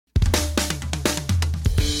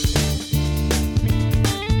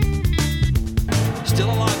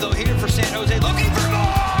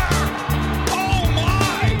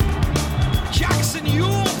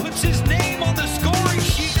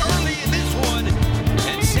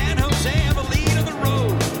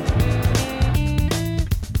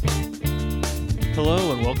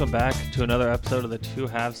welcome back to another episode of the Two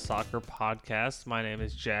Halves Soccer Podcast. My name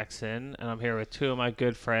is Jackson, and I'm here with two of my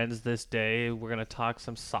good friends this day. We're going to talk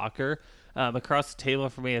some soccer. Across the table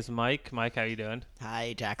from me is Mike. Mike, how you doing?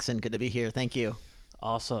 Hi, Jackson. Good to be here. Thank you.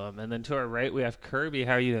 Awesome. And then to our right, we have Kirby.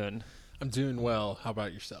 How are you doing? I'm doing well. How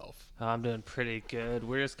about yourself? I'm doing pretty good.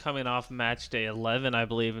 We're just coming off match day 11, I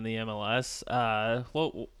believe, in the MLS.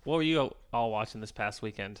 What were you all watching this past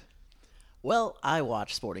weekend? Well, I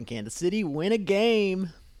watched Sporting Kansas City win a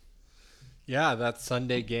game. Yeah, that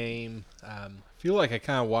Sunday game. I feel like I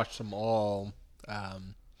kind of watched them all.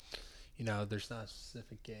 There's not a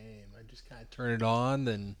specific game. I just kind of turn it on.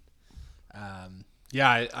 Then,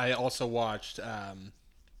 I also watched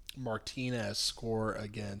Martinez score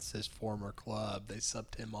against his former club. They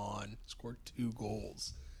subbed him on, scored 2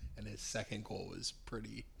 goals, and his second goal was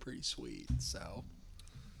pretty sweet. So,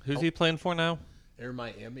 Who's he playing for now? Inter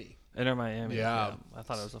Miami. Inter Miami. Yeah. I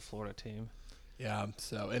thought it was a Florida team. Yeah,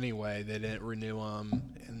 so anyway, they didn't renew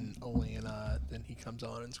him in Atlanta. Then he comes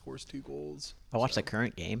on and scores 2 goals. I watched the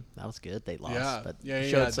current game. That was good. They lost, but yeah.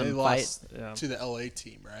 showed some They fight. lost to the LA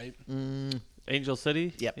team, right? Angel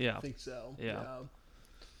City? Yep. Yeah. I think so. Yeah.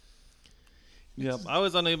 Yep. I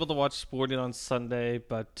was unable to watch Sporting on Sunday,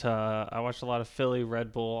 but I watched a lot of Philly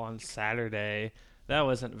Red Bull on Saturday. That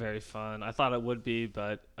wasn't very fun. I thought it would be,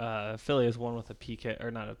 but Philly has won with a PK, or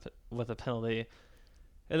not with a penalty.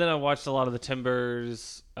 And then I watched a lot of the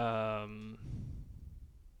Timbers. God,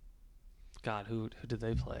 who did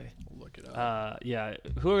they play? We'll look it up.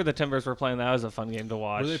 Who are the Timbers were playing? That was a fun game to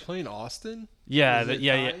watch. Were they playing Austin? Yeah, Was it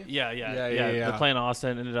yeah. tie? They're playing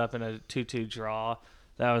Austin. Ended up in a 2-2 draw.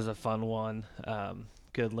 That was a fun one.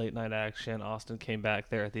 Good late night action. Austin came back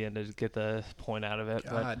there at the end to get the point out of it.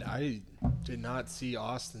 God, I did not see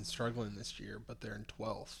Austin struggling this year, but they're in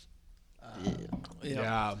 12th.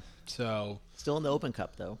 So Still in the Open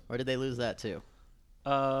Cup, though. Or did they lose that, too?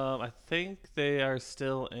 I think they are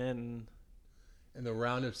still in. And the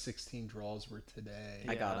round of 16 draws were today.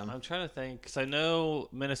 I got 'em. I'm trying to think because I know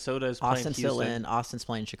Minnesota is playing Austin's Houston. still in. Austin's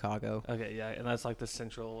playing Chicago. Okay, yeah, and that's like the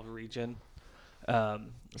central region.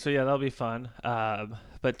 So yeah, that'll be fun.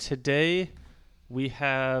 But today we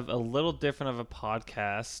have a little different of a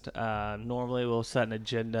podcast. Normally we'll set an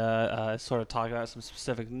agenda, sort of talk about some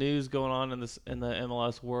specific news going on in the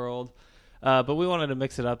MLS world. But we wanted to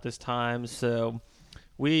mix it up this time, so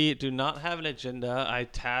we do not have an agenda. I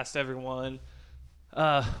tasked everyone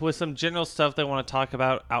with some general stuff they want to talk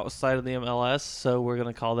about outside of the MLS. So we're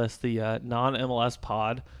going to call this the non-MLS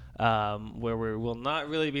pod. Where we will not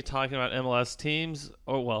really be talking about MLS teams,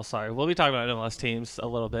 we'll be talking about MLS teams a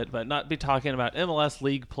little bit, but not be talking about MLS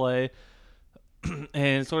league play,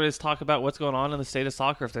 and sort of just talk about what's going on in the state of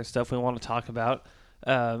soccer if there's stuff we want to talk about.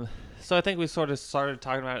 So I think we sort of started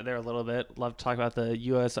talking about it there a little bit. Love to talk about the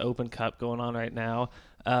U.S. Open Cup going on right now.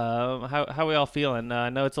 How we all feeling? I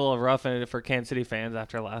know it's a little rough for Kansas City fans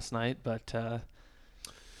after last night, but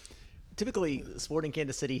Typically, Sporting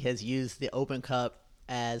Kansas City has used the Open Cup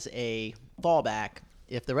as a fallback.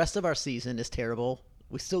 If the rest of our season is terrible,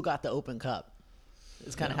 we still got the Open Cup.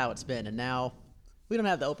 It's kind of how it's been. And now we don't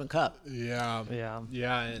have the Open Cup. Yeah.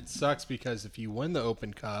 And it sucks because if you win the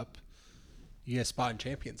Open Cup, you get a spot in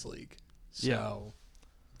Champions League. So,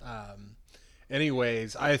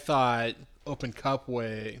 anyways, I thought Open Cup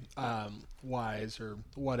wise or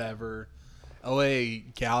whatever, LA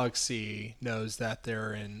Galaxy knows that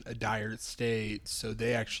they're in a dire state, so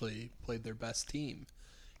they actually played their best team.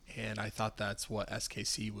 And I thought that's what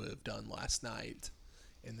SKC would have done last night,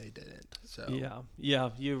 and they didn't. So yeah,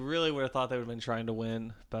 you really would have thought they would have been trying to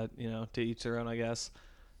win, but to each their own, I guess.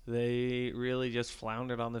 They really just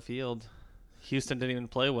floundered on the field. Houston didn't even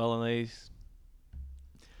play well, and they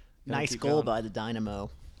nice goal by the Dynamo.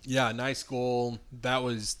 Yeah, nice goal. That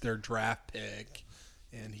was their draft pick,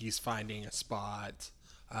 and he's finding a spot.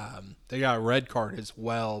 They got a red card as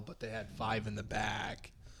well, but they had 5 in the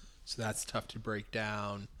back, so that's tough to break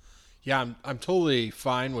down. Yeah, I'm totally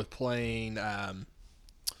fine with playing,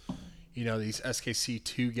 these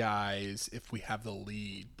SKC2 guys if we have the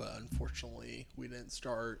lead, but unfortunately we didn't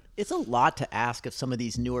start. It's a lot to ask of some of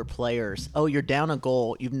these newer players. Oh, you're down a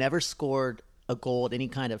goal. You've never scored a goal at any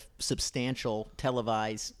kind of substantial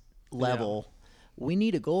televised level. Yeah. We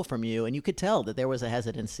need a goal from you. And you could tell that there was a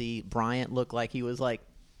hesitancy. Bryant looked like he was like,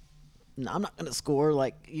 no, I'm not going to score.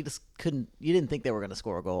 Like, you just couldn't – you didn't think they were going to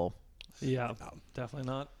score a goal. Yeah, definitely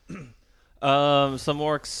not. Some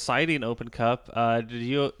more exciting Open Cup. Did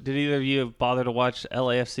either of you bother to watch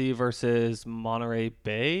LAFC versus Monterey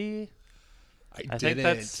Bay? I think didn't,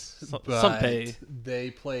 that's some pay. they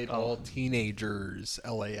played all teenagers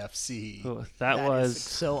LAFC. Ooh, That that is was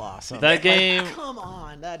so awesome. that game. Come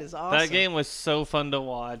on, that is awesome. That game was so fun to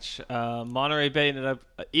watch. Monterey Bay ended up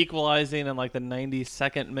equalizing in like the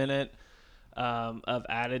 92nd minute of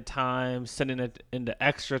added time, sending it into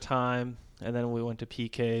extra time, and then we went to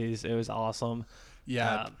PKs. It was awesome.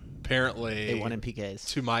 Yeah, apparently They won in PKs.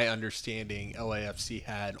 To my understanding, LAFC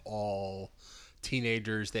had all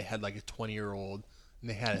teenagers. They had like a 20-year-old, and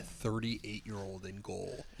they had a 38-year-old in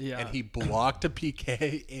goal. Yeah. And he blocked a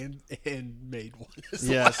PK and made one.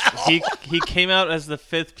 Yes, he came out as the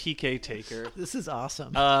 5th PK taker. This is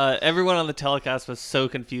awesome. Everyone on the telecast was so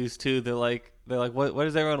confused too. They're like, what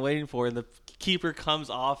is everyone waiting for? And the keeper comes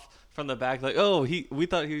off from the back, like, oh, we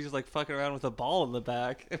thought he was just like fucking around with a ball in the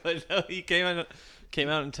back, but no, he came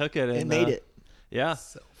out and took it and made it. Yeah,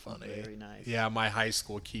 So funny. Very nice. Yeah, my high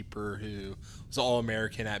school keeper who was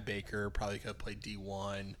All-American at Baker, probably could have played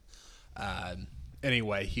D1.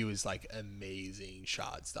 Anyway, he was like amazing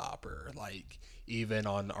shot stopper. Like even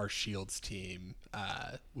on our Shields team,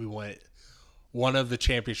 we went one of the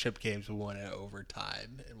championship games. We won in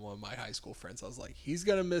overtime, and one of my high school friends, I was like, he's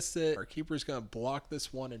gonna miss it. Our keeper's gonna block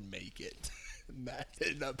this one and make it. And that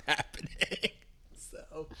ended up happening.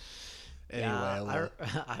 So. Anyway,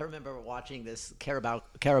 I remember watching this Carabao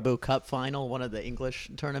Cup final, one of the English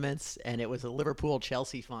tournaments, and it was a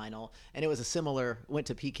Liverpool-Chelsea final, and it was a similar, went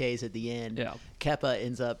to PKs at the end. Yeah. Kepa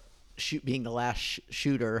ends up being the last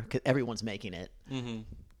shooter, 'cause everyone's making it. mm-hmm.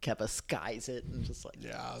 Kepa skies it, and just like,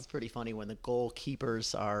 Yeah. it's pretty funny when the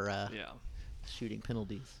goalkeepers are shooting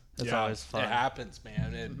penalties. That's always fun. It happens,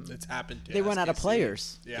 man. It's happened to They run out of SKC.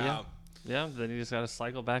 players. Yeah. Yeah, then you just got to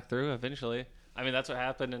cycle back through eventually. I mean, that's what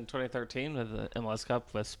happened in 2013 with the MLS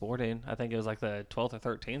Cup with Sporting. I think it was like the 12th or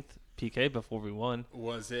 13th PK before we won.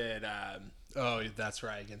 Was it? Oh, that's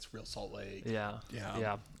right, against Real Salt Lake. Yeah.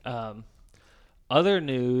 Yeah. Other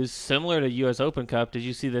news similar to U.S. Open Cup. Did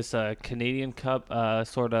you see this Canadian Cup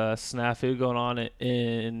sort of snafu going on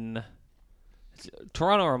in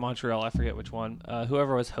Toronto or Montreal? I forget which one.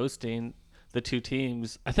 Whoever was hosting the two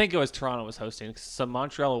teams, I think it was Toronto was hosting. Some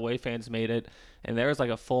Montreal away fans made it, and there was like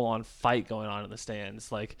a full-on fight going on in the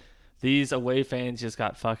stands. Like these away fans just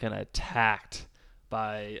got fucking attacked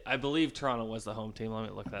by, I believe Toronto was the home team. Let me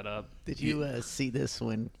look that up. Did you see this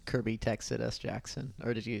when Kirby texted us, Jackson?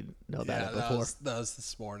 Or did you know about it before? That was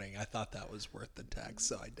this morning. I thought that was worth the text,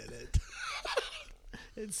 so I did it.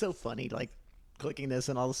 It's so funny, like clicking this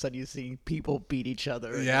and all of a sudden you see people beat each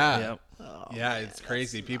other. Yeah. Yep. Oh, Yeah, man, it's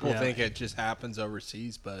crazy. People think it just happens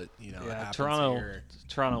overseas, but it happens here.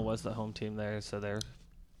 Toronto was the home team there, so they're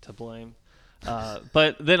to blame.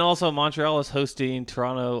 But then also Montreal is hosting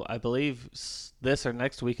Toronto, I believe, this or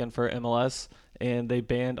next weekend for MLS, and they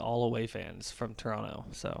banned all away fans from Toronto.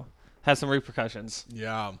 So has some repercussions.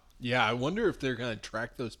 Yeah. Yeah, I wonder if they're going to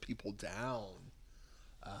track those people down.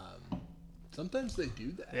 Sometimes they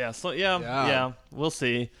do that. Yeah. So yeah, we'll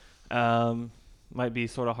see. Might be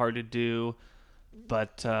sort of hard to do,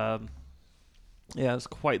 but it's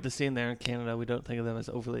quite the scene there in Canada. We don't think of them as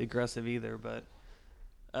overly aggressive either. But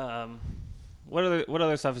what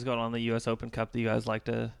other stuff is going on in the U.S. Open Cup that you guys like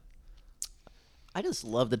to? I just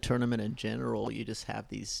love the tournament in general. You just have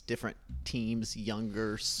these different teams,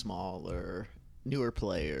 younger, smaller, newer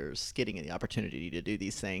players getting the opportunity to do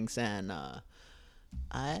these things. And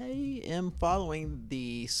I am following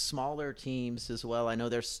the smaller teams as well. I know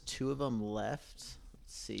there's 2 of them left. Let's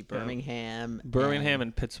see, Birmingham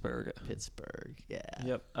And Pittsburgh. Yeah.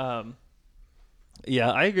 Yep.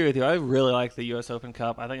 Yeah, I agree with you. I really like the U.S. Open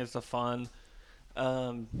Cup. I think it's a fun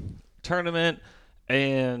tournament,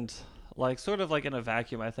 and like sort of like in a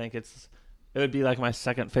vacuum, I think it would be like my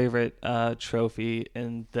second favorite trophy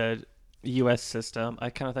in the U.S. system. I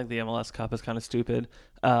kind of think the MLS Cup is kind of stupid.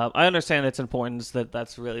 I understand its importance,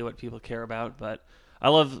 that's really what people care about, but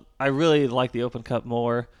I really like the Open Cup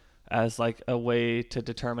more as like a way to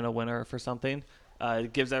determine a winner for something.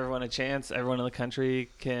 It gives everyone a chance. Everyone in the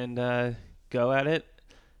country can go at it.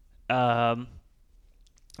 And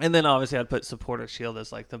then obviously I'd put Supporter Shield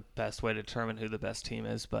as like the best way to determine who the best team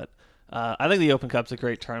is. But I think the Open Cup's a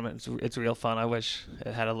great tournament. It's real fun. I wish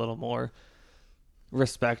it had a little more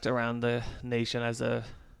respect around the nation as a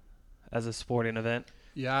sporting event.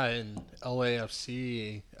 Yeah, and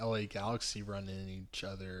LAFC, LA Galaxy run into each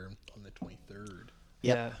other on the 23rd.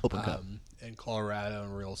 Yep. Yeah. Open Cup. And Colorado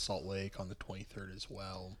and Real Salt Lake on the 23rd as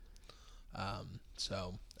well.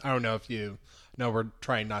 So I don't know if you know, we're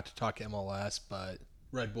trying not to talk MLS, but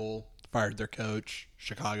Red Bull fired their coach.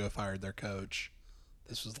 Chicago fired their coach.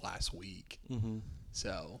 This was last week. Mm-hmm.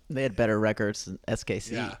 So They had better records than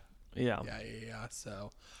SKC. yeah, Yeah. Yeah.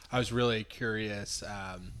 So I was really curious.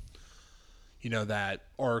 That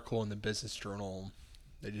article in the Business Journal,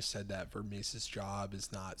 they just said that Vermees's job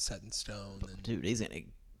is not set in stone. And Dude, he's gonna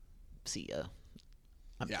see ya.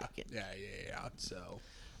 I'm yeah, thinking. yeah. So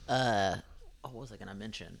What was I gonna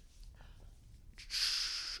mention?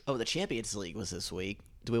 Oh, the Champions League was this week.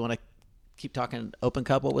 Do we want to keep talking Open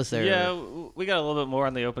Cup? What was there? Yeah, we got a little bit more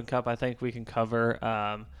on the Open Cup. I think we can cover.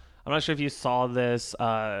 I'm not sure if you saw this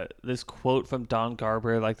quote from Don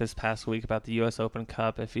Garber like this past week about the U.S. Open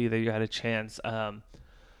Cup. If either you had a chance,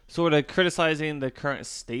 sort of criticizing the current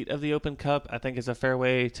state of the Open Cup, I think is a fair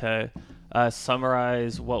way to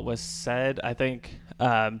summarize what was said. I think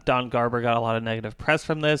Don Garber got a lot of negative press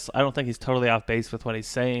from this. I don't think he's totally off base with what he's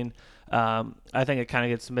saying. I think it kind of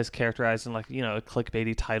gets mischaracterized in a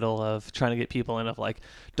clickbaity title of trying to get people in of like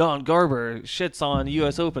Don Garber shits on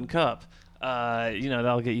U.S. Open Cup.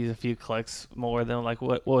 That'll get you a few clicks more than like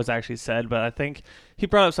what was actually said. But I think he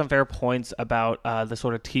brought up some fair points about the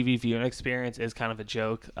sort of TV viewing experience is kind of a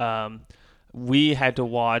joke. We had to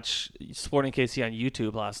watch Sporting KC on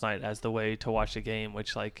YouTube last night as the way to watch the game,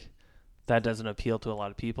 which that doesn't appeal to a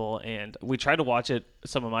lot of people. And we tried to watch it.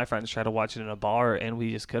 Some of my friends tried to watch it in a bar, and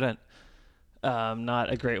we just couldn't.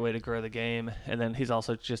 Not a great way to grow the game. And then he's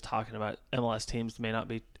also just talking about MLS teams may not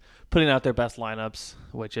be putting out their best lineups,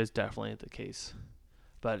 which is definitely the case.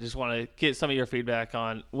 But I just want to get some of your feedback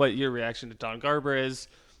on what your reaction to Don Garber is,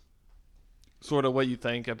 sort of what you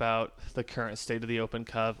think about the current state of the Open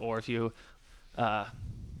Cup, or if you had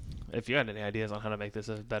any ideas on how to make this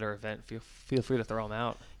a better event, feel free to throw them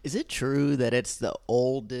out. Is it true that it's the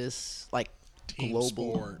oldest team global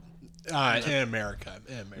sport in America?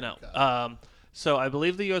 No. So I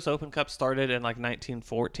believe the U.S. Open Cup started in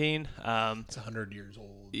 1914. It's 100 years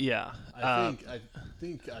old. Yeah. I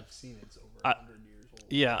think I've seen it's over 100 years old.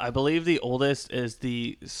 Yeah, I believe the oldest is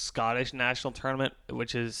the Scottish national tournament,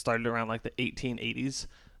 which is started around the 1880s.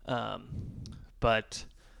 But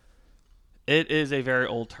it is a very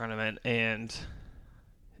old tournament, and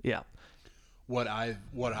yeah. What I've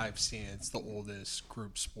seen, it's the oldest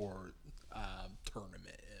group sport tournament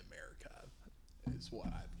in America, is what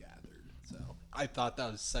I've gathered. So I thought that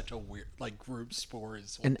was such a weird group sport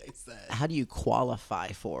is what they said. How do you qualify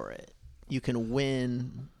for it? You can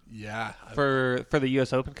win. Yeah. For the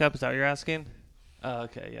U.S. Open Cup, is that what you're asking?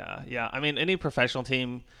 Okay, yeah. I mean, any professional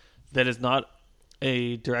team that is not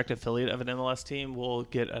a direct affiliate of an MLS team will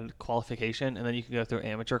get a qualification, and then you can go through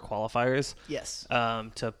amateur qualifiers. Yes.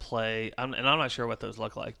 To play, and I'm not sure what those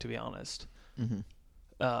look like, to be honest. Mm-hmm.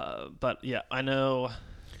 But yeah, I know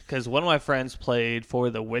because one of my friends played for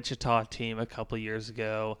the Wichita team a couple years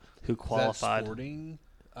ago, who qualified. Is that Sporting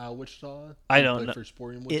Wichita? I don't know. For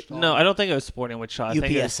Sporting Wichita? No, I don't think it was Sporting Wichita.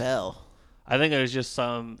 UPSL. I think it was just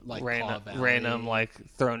some Claw random Valley.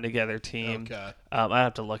 thrown together team. Okay. I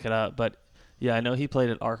have to look it up, but yeah, I know he played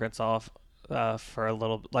at Arkansas for a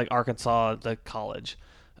little, Arkansas, the college.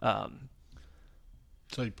 So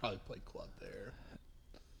he probably played club there.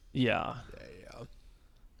 Yeah. Yeah.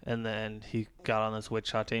 And then he got on this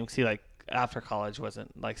Wichita team because he after college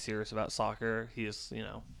wasn't serious about soccer. He just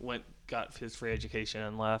got his free education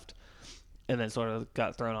and left, and then sort of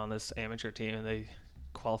got thrown on this amateur team, and they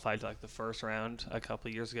qualified to the first round a couple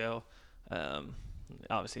of years ago.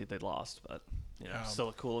 Obviously they lost, but still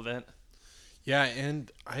a cool event. Yeah,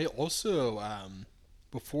 and I also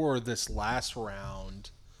before this last round,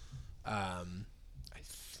 I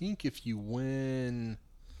think if you win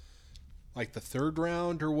the third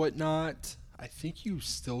round or whatnot, I think you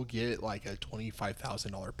still get a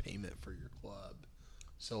 $25,000 payment for your club.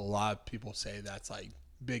 So a lot of people say that's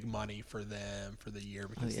big money for them for the year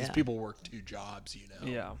because these people work 2 jobs,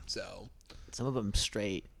 Yeah. So some of them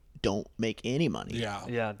straight don't make any money. Yeah.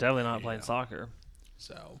 Yeah, definitely not playing soccer.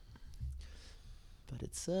 So. But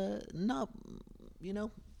it's not,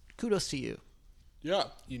 kudos to you. Yeah,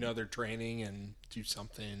 they're training and do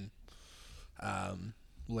something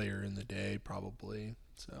later in the day probably.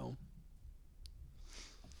 So.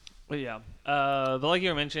 But yeah, but like you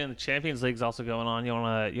were mentioning, the Champions League's also going on. You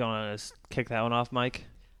wanna kick that one off, Mike?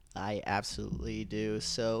 I absolutely do.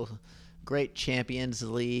 So, great Champions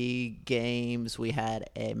League games. We had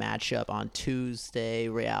a matchup on Tuesday.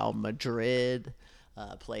 Real Madrid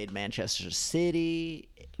played Manchester City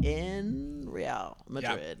in Real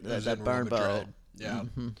Madrid. Yeah, that Bernabeu. Yeah.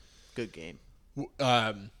 Mm-hmm. Good game.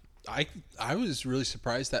 I was really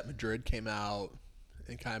surprised that Madrid came out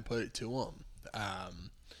and kind of put it to them.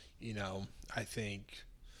 I think,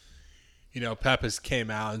 Pep has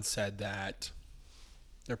came out and said that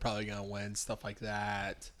they're probably going to win, stuff like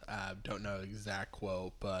that. Don't know the exact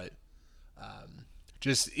quote, but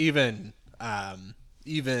just even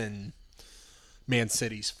even Man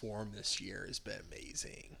City's form this year has been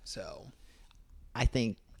amazing. So I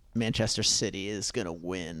think Manchester City is going to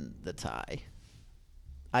win the tie.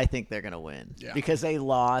 I think they're going to win because they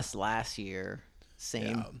lost last year.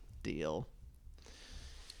 Same deal.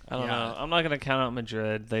 I don't know. I'm not going to count out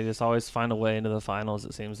Madrid. They just always find a way into the finals,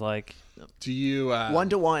 it seems like. Do you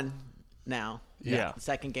 1-1 now? Yeah. The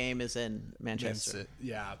second game is in Manchester.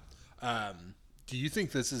 Yeah. Do you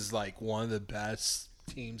think this is like one of the best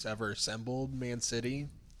teams ever assembled, Man City?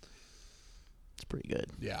 It's pretty good.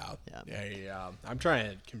 Yeah. I'm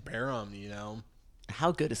trying to compare them,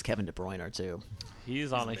 How good is Kevin De Bruyne, too?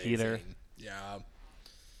 He's on a amazing. heater.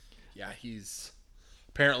 Yeah, he's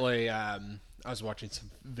apparently I was watching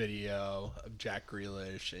some video of Jack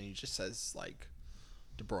Grealish, and he just says, like,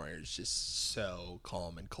 De Bruyne is just so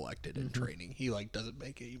calm and collected in training. He, like, doesn't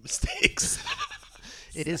make any mistakes.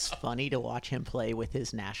 It is funny to watch him play with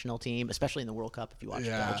his national team, especially in the World Cup if you watch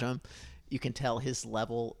Belgium. You can tell his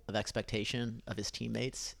level of expectation of his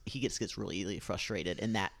teammates. He gets really frustrated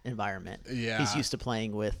in that environment. Yeah. He's used to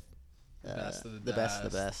playing with the best of the best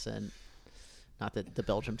of the best, and not that the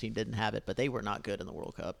Belgium team didn't have it, but they were not good in the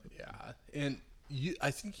World Cup. Yeah, and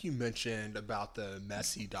I think you mentioned about the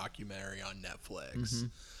Messi documentary on Netflix.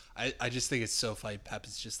 I just think it's so funny. Pep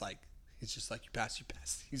is just like, he's just like, you pass.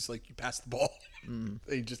 He's like, you pass the ball.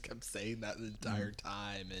 He just kept saying that the entire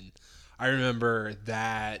time. And I remember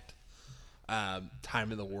that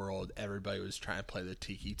time in the world, everybody was trying to play the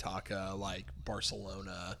tiki-taka like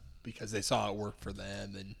Barcelona because they saw it work for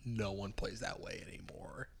them, and no one plays that way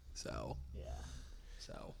anymore. So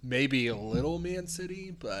maybe a little Man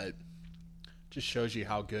City, but just shows you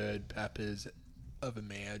how good Pep is of a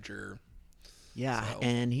manager. Yeah,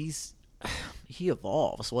 and he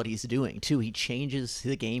evolves what he's doing too. He changes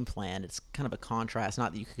the game plan. It's kind of a contrast.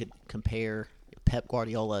 Not that you could compare Pep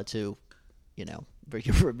Guardiola to,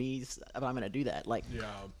 for me, but I'm going to do that. Like,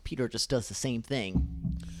 Peter just does the same thing.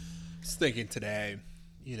 I was thinking today,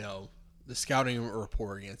 the scouting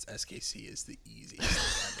report against SKC is the easiest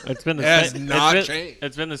thing ever. It's been the has same. not changed.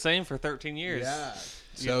 It's been the same for 13 years. Yeah.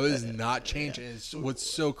 So it is not changing. It's, what's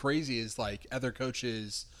so crazy is like other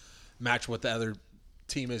coaches match what the other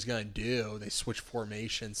team is going to do. They switch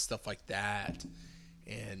formations, stuff like that.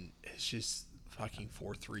 And it's just fucking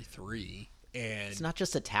 4-3-3. And It's not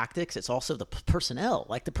just the tactics; it's also the personnel.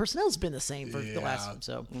 Like the personnel's been the same for the last time.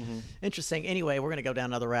 So interesting. Anyway, we're gonna go down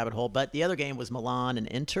another rabbit hole. But the other game was Milan and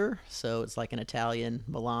Inter, so it's like an Italian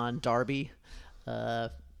Milan derby.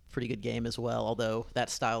 Pretty good game as well. Although that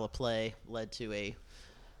style of play led to the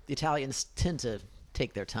Italians tend to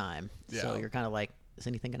take their time. So you're kind of like, is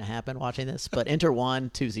anything going to happen watching this? But Inter won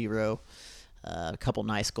 2-0. A couple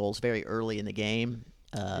nice goals very early in the game.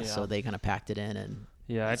 So they kind of packed it in. And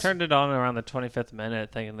I turned it on around the 25th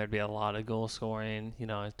minute thinking there'd be a lot of goal scoring.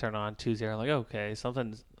 I turned on 2-0. Like, okay,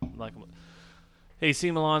 something's like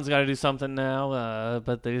AC Milan's got to do something now,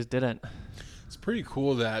 but they just didn't. it's pretty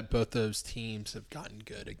cool that both those teams have gotten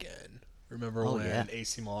good again. Remember when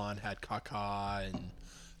AC Milan had Kaká and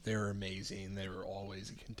they were amazing. They were always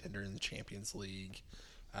a contender in the Champions League.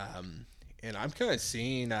 And I'm kind of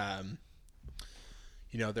seeing, they're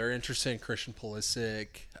interested in Christian Pulisic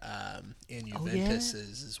and Juventus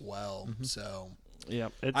as well. So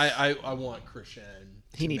I want Christian.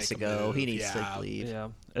 He needs to go. Move. He needs to leave. Yeah,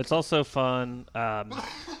 it's also fun.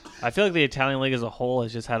 I feel like the Italian league as a whole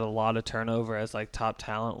has just had a lot of turnover as like top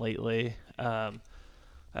talent lately.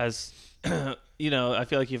 As I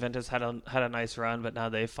feel like Juventus had a nice run, but now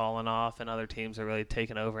they've fallen off, and other teams are really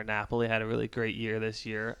taking over. Napoli had a really great year this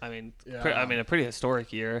year. I mean, a pretty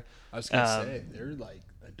historic year. I was gonna say they're like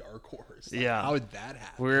a dark horse. Like, how would that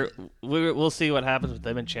happen? We'll see what happens with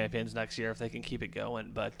them in Champions next year if they can keep it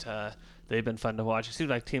going. But they've been fun to watch. It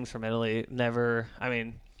seems like teams from Italy never. I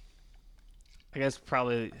mean, I guess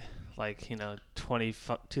probably like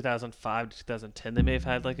 2005 to 2010 they may have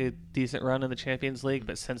had like a decent run in the Champions League,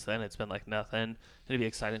 but since then it's been like nothing. It'd be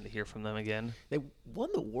exciting to hear from them again. They won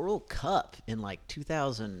the World Cup in like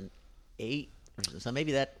 2008 or so.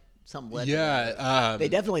 Maybe that something led. They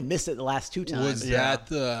definitely missed it the last two times.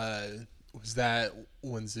 Was that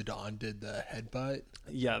when Zidane did the headbutt?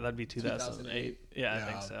 Yeah, that'd be 2008. Yeah, I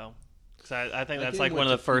think so. So I think That that's game like one of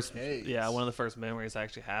went the to first, PKs. one of the first memories I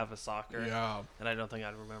actually have of soccer. Yeah. And I don't think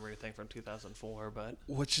I'd remember anything from 2004, but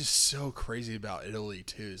What's just so crazy about Italy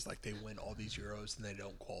too is like they win all these Euros and they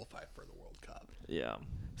don't qualify for the World Cup. yeah.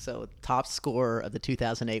 So top scorer of the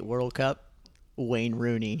 2008 World Cup, Wayne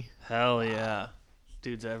Rooney. Hell yeah.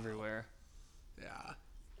 Dude's everywhere. Yeah.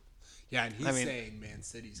 Yeah, and he's saying Man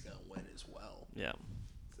City's gonna win as well. Yeah.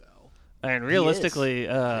 So And realistically,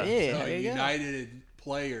 there you go. United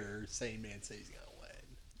player saying Man City's gonna win.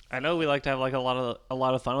 I know we like to have like a lot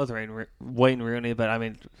of fun with Wayne Rooney, but I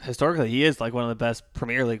mean historically he is like one of the best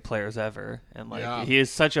Premier League players ever, and like he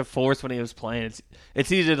is such a force when he was playing.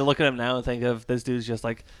 It's easy to look at him now and think of this dude's just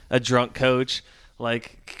like a drunk coach.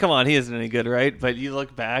 Like, come on, he isn't any good, right? But you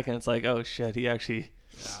look back and it's like, oh shit,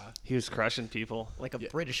 he was crushing people. Like a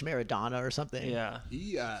British Maradona or something. Yeah.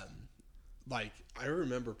 He like I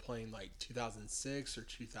remember playing like 2006 or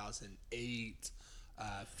 2008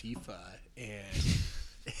 FIFA, and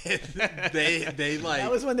they like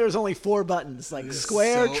That was when there was only 4 buttons, like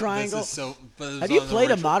square, triangle. But Have you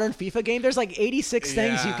played a modern FIFA game? There's like 86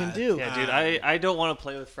 things you can do. Yeah, dude, I don't want to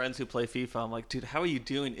play with friends who play FIFA. I'm like, dude, how are you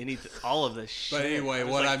doing all of this shit? But anyway,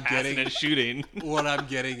 what I'm getting and shooting. What I'm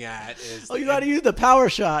getting at is you got to use the power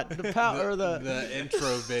shot, the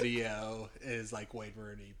intro video is like Wayne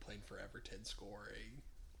Rooney playing for Everton scoring.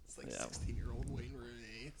 It's like 16-year-old Wayne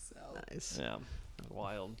Rooney. So nice. Yeah.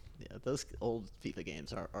 Wild. Yeah, those old FIFA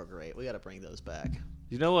games are great. We got to bring those back.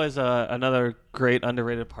 You know, was another great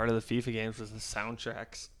underrated part of the FIFA games was the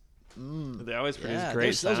soundtracks. They always produce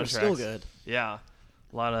great soundtracks. Those are still good. Yeah,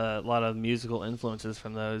 a lot of musical influences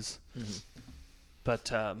from those. Mm-hmm. But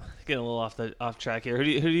getting a little off track here. Who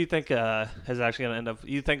do you think is actually going to end up?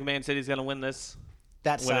 You think Man City's going to win this?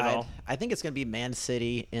 That side, I think it's going to be Man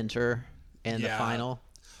City, Inter, in the final.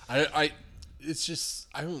 It's just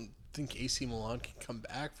I don't think AC Milan can come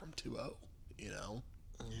back from 2-0, you know.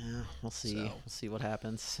 Yeah, we'll see. We'll see what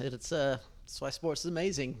happens. That's why sports is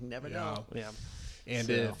amazing. You never know. Yeah. And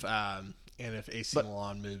if AC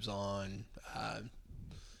Milan moves on,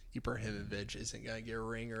 Ibrahimovic isn't gonna get a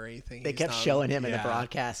ring or anything. They kept showing him in the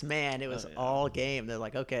broadcast. Man, it was all game. They're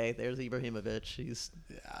like, okay, there's Ibrahimovic. He's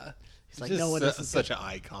like, no one is such an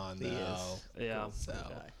icon though. Yeah. So.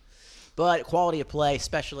 But quality of play,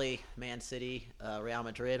 especially Man City, Real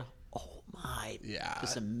Madrid. Oh my! Yeah,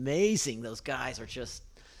 it's amazing. Those guys are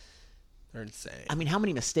they're insane. I mean, how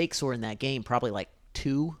many mistakes were in that game? Probably like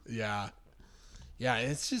 2. Yeah.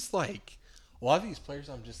 It's just like a lot of these players.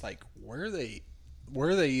 I'm just like, where are they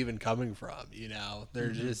even coming from? You know,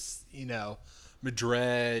 they're just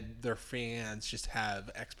Madrid. Their fans just have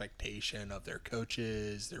expectation of their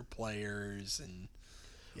coaches, their players, and.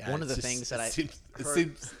 Yeah, one of the things that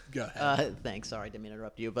go ahead. Thanks. Sorry, didn't mean to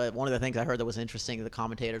interrupt you. But one of the things I heard that was interesting, the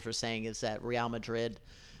commentators were saying, is that Real Madrid,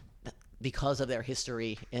 because of their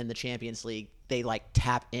history in the Champions League, they like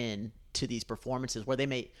tap in to these performances where they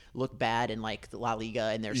may look bad in like the La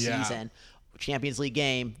Liga in their season. Champions League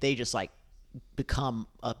game, they just like become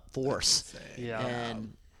a force. Yeah,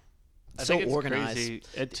 and I so think it's organized.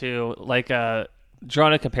 Crazy too, like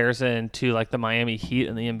drawing a comparison to like the Miami Heat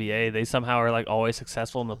in the NBA, they somehow are like always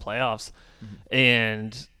successful in the playoffs.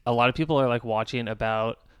 And a lot of people are like writing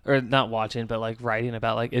about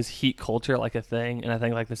like, is Heat culture like a thing? And I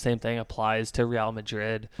think like the same thing applies to Real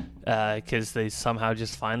Madrid, because they somehow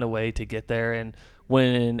just find a way to get there, and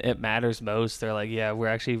when it matters most, they're like, yeah, we're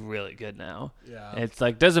actually really good now. Yeah, it's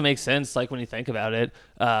like doesn't make sense like when you think about it,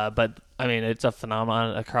 but I mean it's a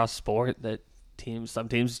phenomenon across sport that some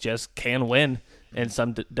teams just can win and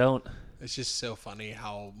some don't. It's just so funny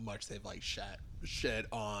how much they've like shit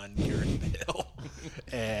on Gareth Bale,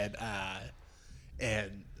 and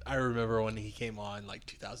I remember when he came on like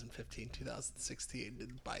 2015, 2016, did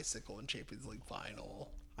the bicycle and Champions League final.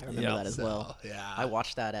 I remember that as well. Yeah, I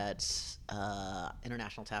watched that at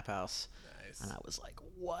International Tap House, and I was like,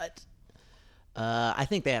 what? I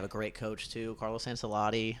think they have a great coach too, Carlos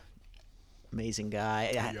Ancelotti. Amazing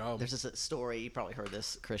guy. There's this story, you probably heard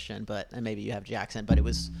this, Christian, and maybe you have, Jackson, but it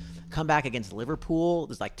was come back against Liverpool. It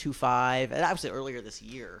was like 2-5. And obviously earlier this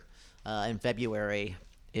year, in February,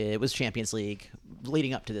 it was Champions League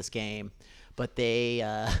leading up to this game. But they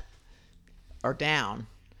are down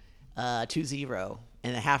 2-0.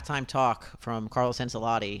 And the halftime talk from Carlos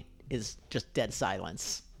Ancelotti is just dead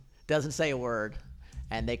silence. Doesn't say a word.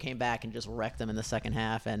 And they came back and just wrecked them in the second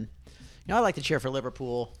half. And, I like to cheer for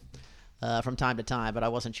Liverpool from time to time, but I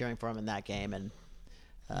wasn't cheering for him in that game. And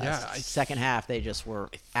second half, they just were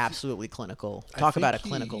absolutely clinical. Talk about a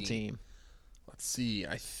clinical team. Let's see.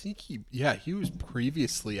 I think he was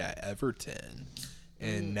previously at Everton,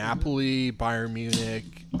 and Napoli, Bayern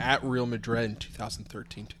Munich, at Real Madrid in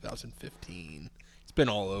 2013, 2015. He's been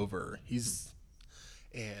all over.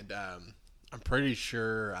 I'm pretty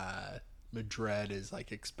sure Madrid is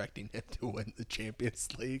like expecting him to win the Champions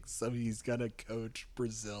League, so he's gonna coach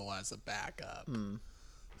Brazil as a backup.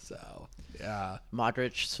 So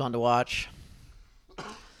Modric's fun to watch.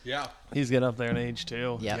 Yeah, he's getting up there in age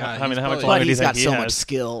too. Yeah, I mean, how much but longer do you he's think got he so has? much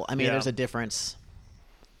skill. I mean, there's a difference.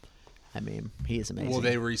 I mean, he is amazing. Will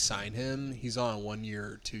they re-sign him? He's on a 1-year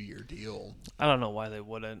or 2-year deal. I don't know why they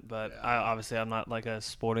wouldn't, but obviously I'm not like a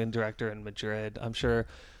sporting director in Madrid. I'm sure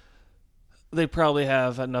they probably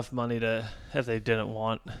have enough money to, if they didn't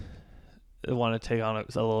want to take on a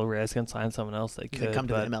little risk and sign someone else, they could. They come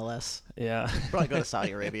to the MLS. Yeah. Probably go to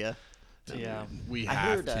Saudi Arabia. Yeah. We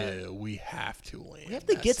have to. We have to land. We have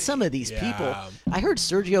to get some of these people. I heard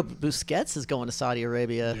Sergio Busquets is going to Saudi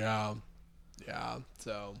Arabia. Yeah.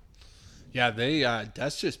 So, yeah, they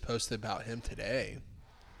Des just posted about him today.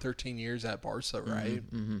 13 years at Barca, right?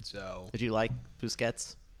 Mm-hmm. So, did you like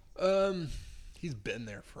Busquets? He's been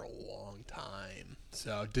there for a long time.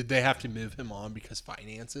 So, did they have to move him on because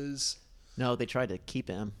finances? No, they tried to keep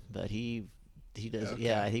him, but he does. Okay.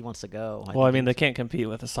 Yeah, he wants to go. Well, I mean, they can't compete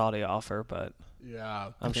with a Saudi offer, but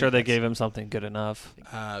yeah, I'm sure they gave him something good enough.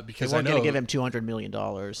 Because they I weren't know going to give him $200 million.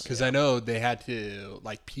 Because I know they had to,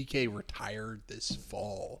 like, PK retired this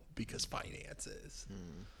fall because finances.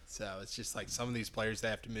 So it's just like some of these players, they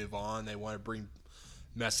have to move on. They want to bring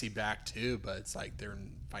Messi back too, but it's like their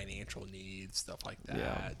financial needs, stuff like that.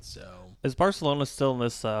 Yeah. So Is Barcelona still in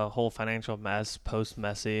this whole financial mess post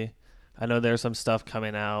Messi? I know there's some stuff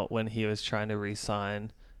coming out when he was trying to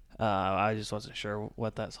re-sign. I just wasn't sure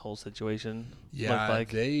what that whole situation looked like.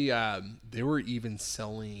 they were even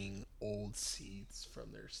selling old seats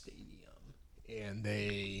from their stadium, and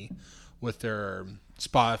they, with their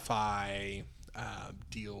Spotify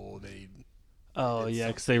deal, they Oh yeah,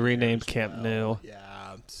 because they renamed Camp Nou.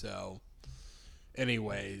 Yeah. So,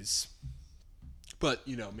 anyways, but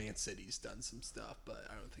Man City's done some stuff, but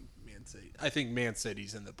I don't think Man City. I think Man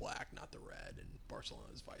City's in the black, not the red, and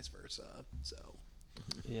Barcelona's vice versa. So.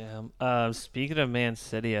 Yeah. Speaking of Man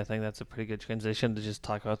City, I think that's a pretty good transition to just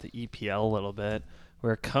talk about the EPL a little bit.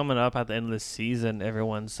 We're coming up at the end of the season.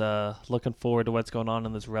 Everyone's looking forward to what's going on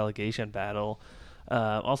in this relegation battle.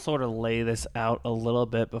 I'll sort of lay this out a little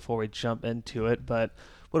bit before we jump into it. But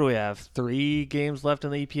what do we have? 3 games left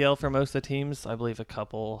in the EPL for most of the teams. I believe a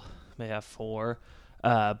couple may have 4.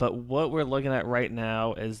 But what we're looking at right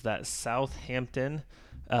now is that Southampton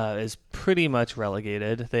is pretty much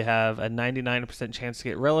relegated. They have a 99% chance to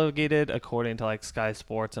get relegated, according to like Sky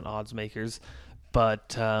Sports and odds makers.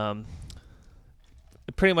 But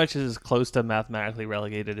it pretty much is as close to mathematically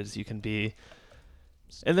relegated as you can be.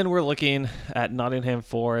 And then we're looking at Nottingham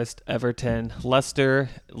Forest, Everton, Leicester,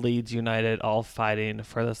 Leeds United, all fighting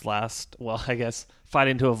for this last, well, I guess,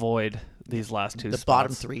 fighting to avoid these last 2 spots. The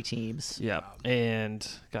bottom 3 teams. Yeah. And,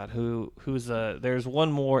 God, who's there's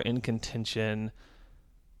one more in contention.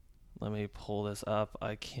 Let me pull this up.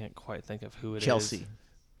 I can't quite think of who it is. Chelsea.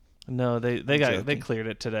 No, they cleared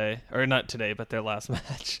it today. Or not today, but their last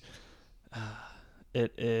match.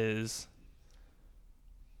 It is...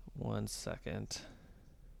 One second.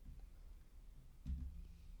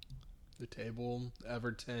 The table: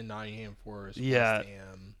 Everton, Nottingham Forest, Yeah. West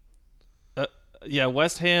Ham. Yeah,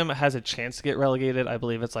 West Ham has a chance to get relegated. I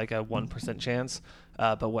believe it's like a 1% chance.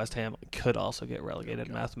 But West Ham could also get relegated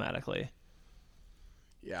mathematically.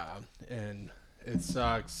 Yeah, and it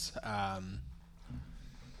sucks.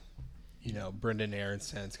 Brendan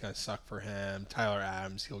Aronson's going to suck for him. Tyler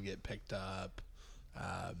Adams, he'll get picked up.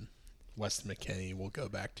 Weston McKennie will go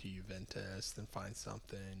back to Juventus and find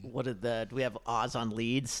something. Do we have odds on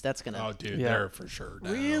Leeds? That's gonna. Oh, dude, Yeah. they're for sure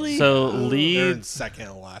down. Really? So They're in Leeds, second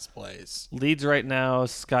and last place. Leeds right now,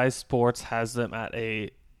 Sky Sports has them at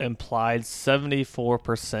a implied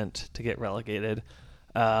 74% to get relegated.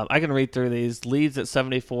 I can read through these. Leeds at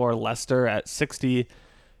 74, Leicester at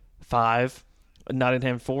 65,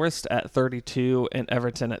 Nottingham Forest at 32, and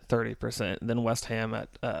Everton at 30%. And then West Ham at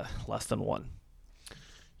less than 1.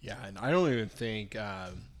 Yeah, and I don't even think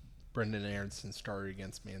Brendan Aronson started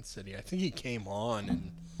against Man City. I think he came on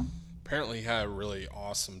and apparently had a really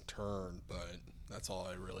awesome turn, but that's all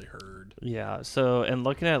I really heard. Yeah, so, and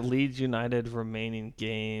looking at Leeds United remaining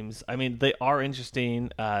games, I mean, they are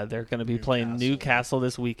interesting. They're going to be playing Newcastle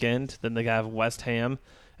this weekend. Then they have West Ham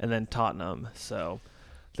and then Tottenham. So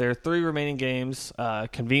there are 3 remaining games.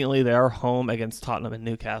 Conveniently, they are home against Tottenham and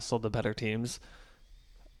Newcastle, the better teams.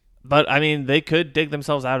 But, I mean, they could dig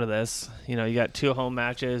themselves out of this. You got 2 home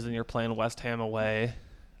matches and you're playing West Ham away.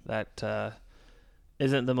 That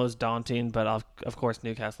isn't the most daunting, but of course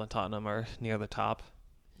Newcastle and Tottenham are near the top.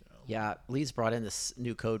 Yeah, Leeds brought in this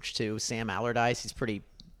new coach too, Sam Allardyce. He's a pretty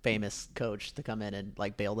famous coach to come in and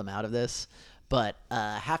bail them out of this. But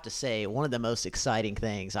I have to say, one of the most exciting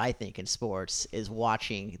things I think in sports is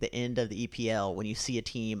watching the end of the EPL when you see a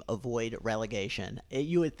team avoid relegation.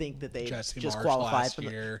 You would think that they just qualified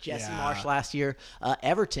for Jesse Marsh last year.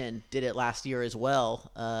 Everton did it last year as well,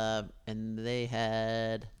 and they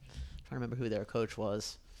had. I'm trying to remember who their coach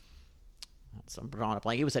was. I'm drawing a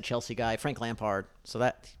blank. He was a Chelsea guy, Frank Lampard. So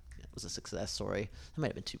that was a success story. That might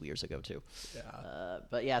have been 2 years ago too. Yeah.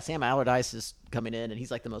 But yeah, Sam Allardyce is coming in, and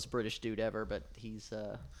he's like the most British dude ever. But he's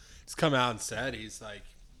come out and said he's like,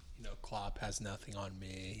 Klopp has nothing on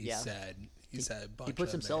me. He Yeah. said a bunch. he puts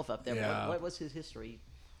of himself up there. Yeah. What was his history?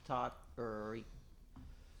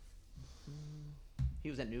 He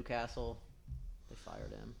was at Newcastle. They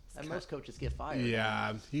fired him. And most coaches get fired.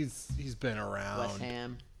 Yeah, he's been around. West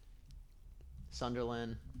Ham,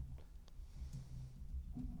 Sunderland,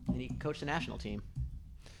 and he coached the national team.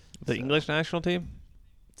 The English national team?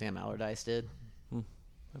 Sam Allardyce did.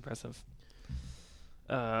 Impressive.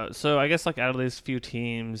 So I guess like out of these few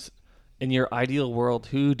teams, in your ideal world,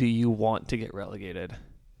 who do you want to get relegated?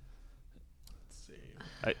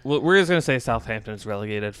 Let's see. We're just gonna say Southampton is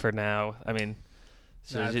relegated for now. I mean,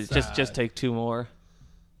 so That's, just take 2 more.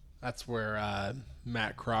 That's where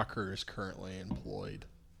Matt Crocker is currently employed,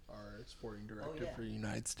 our sporting director for the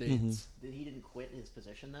United States. He didn't quit his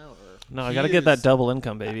position though, or No, I He got to get that is- double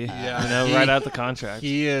income, baby. Yeah, right out the contract.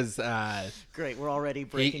 He is. great. We're already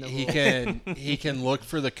breaking the He rule. he can look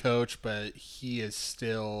for the coach, but he is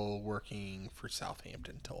still working for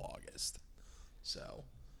Southampton till August. So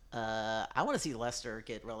I want to see Leicester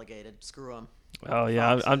get relegated. Screw them. Oh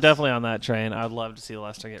yeah, I'm definitely on that train. I'd love to see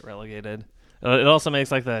Leicester get relegated. It also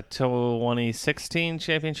makes like the 2016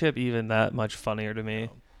 championship even that much funnier to me.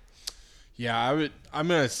 yeah, I'm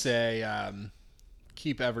gonna say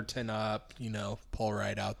keep Everton up. Paul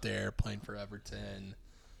Wright out there playing for Everton.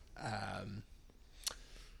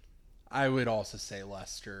 I would also say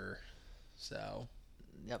Leicester. So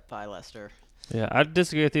Yep, bye Leicester. Yeah, I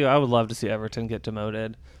disagree with you. I would love to see Everton get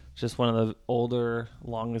demoted. Just one of the older,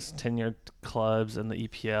 longest tenured clubs in the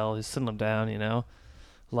EPL. Just sitting them down.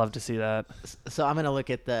 Love to see that. So I'm going to look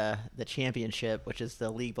at the championship, which is the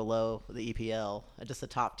league below the EPL, just the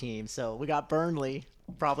top team. So we got Burnley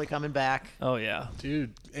probably coming back. Oh yeah,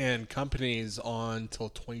 dude, and company's on till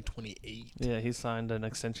 2028. yeah. He signed an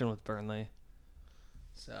extension with Burnley.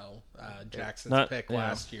 So Jackson's Not- pick yeah.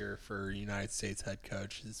 last year for United States head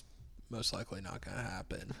coach is most likely not going to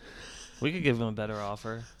happen. We could give him a better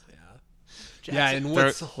offer. Yeah, and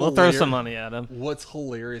We'll throw some money at him. What's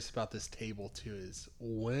hilarious about this table too is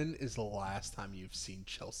when is the last time you've seen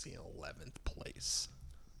Chelsea in 11th place?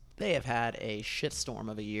 They have had a shitstorm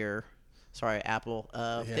of a year. Sorry, Apple.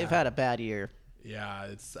 Yeah. They've had a bad year. Yeah,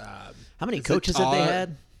 it's How many is it coaches have they Todd-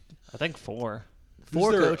 had? I think 4. Who's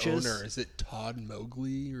 4 their coaches. owner? Is it Todd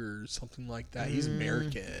Mowgli or something like that? He's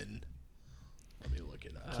American. Let me look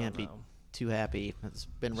it up. Can't be know. too happy. It's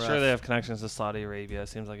been rough. Sure, they have connections to Saudi Arabia.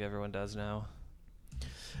 Seems like everyone does now.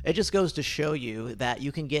 It just goes to show you that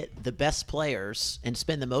you can get the best players and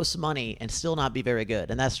spend the most money and still not be very good.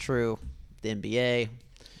 And that's true the NBA,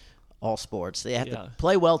 all sports. They have Yeah. to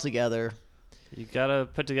play well together. You gotta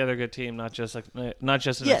put together a good team, not just an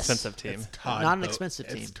Yes. expensive team. It's Todd Not an expensive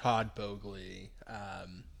team. It's Todd Bogley. I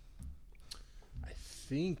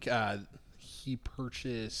think he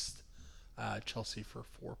purchased Chelsea for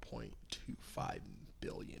 $4.25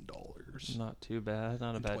 billion. Not too bad.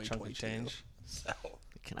 Not a in bad chunk of 2022. change. So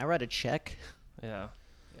Can I write a check? Yeah.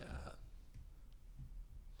 yeah,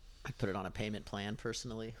 I put it on a payment plan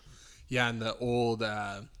personally. yeah, and the old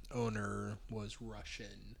owner was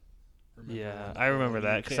Russian. Remember Yeah, when I remember the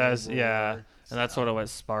that because Ukraine war? and that's So- sort of what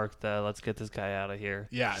sparked the let's get this guy out of here.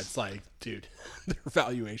 Yeah, it's like, dude, their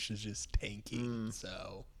valuation's just tanking.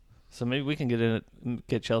 So So maybe we can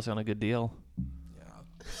get Chelsea on a good deal. yeah,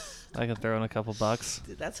 I can throw in a couple bucks.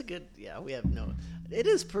 Dude, that's a good. Yeah, we have no. It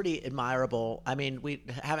is pretty admirable. I mean, we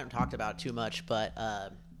haven't talked about it too much, but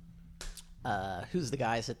who's the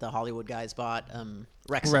guys that the Hollywood guys bought?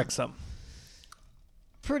 Wrexham. Wrexham.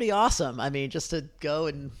 Pretty awesome. I mean, just to go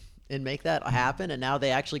and make that happen, and now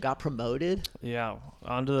they actually got promoted. Yeah,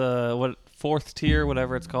 onto the 4th tier,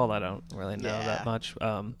 whatever it's called. I don't really know Yeah. that much.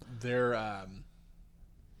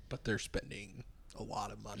 but they're spending a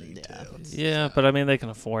lot of money Yeah. too. Yeah, but I mean they can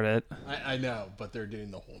afford it. I know, but they're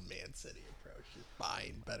doing the whole Man City approach, just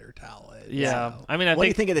buying better talent. Yeah, so- I mean I What do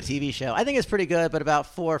you think think of the TV show? I think it's pretty good, but about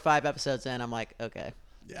 4 or 5 episodes in, I'm like, okay.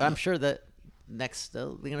 Yeah. But I'm sure that next they're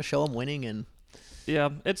gonna show them winning, and yeah,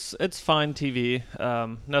 it's fine TV.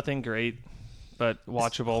 Nothing great, but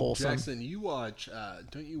watchable. wholesome. Jackson, you watch?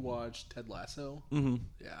 Don't you watch Ted Lasso? Mm-hmm.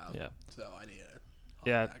 Yeah. Yeah. So I need to. hop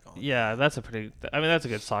Yeah, back on. yeah, that's a pretty. I mean, that's a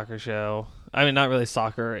good soccer show. I mean, not really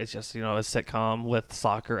soccer. It's just a sitcom with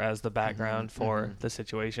soccer as the background for the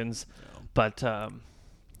situations. Yeah. But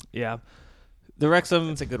yeah, The Wrexham.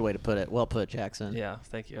 That's a good way to put it. Well put, Jackson. Yeah,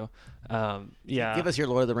 thank you. Yeah. Give us your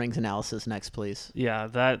Lord of the Rings analysis next, please. Yeah,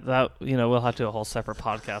 that we'll have to do a whole separate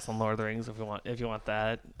podcast on Lord of the Rings if you want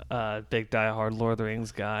that. Big diehard Lord of the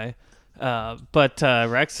Rings guy. But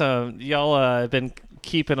Wrexham, y'all have been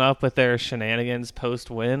keeping up with their shenanigans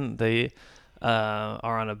post-win. They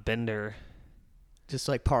are on a bender. Just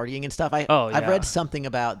like partying and stuff. I've yeah. read something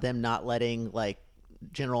about them not letting like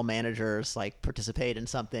general managers like participate in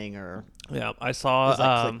something or. Yeah, I saw like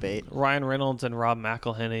clickbait. Ryan Reynolds and Rob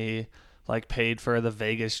McElhenney like paid for the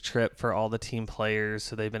Vegas trip for all the team players,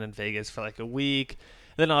 so they've been in Vegas for like a week.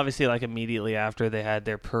 And then obviously like immediately after they had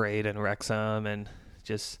their parade in Wrexham and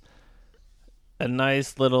just a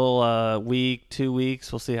nice little week, 2 weeks.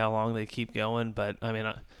 We'll see how long they keep going, but I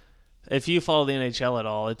mean. If you follow the NHL at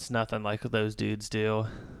all, it's nothing like what those dudes do.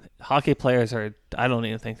 Hockey players I don't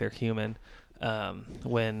even think they're human.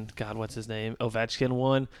 When, God, what's his name? Ovechkin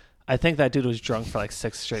won. I think that dude was drunk for like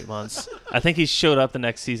 6 straight months. I think he showed up the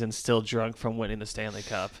next season still drunk from winning the Stanley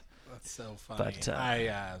Cup. That's so funny. But,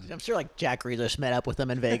 I'm sure like Jack Grealish met up with them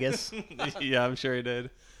in Vegas. Yeah, I'm sure he did.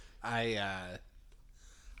 I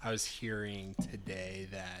was hearing today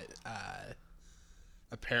that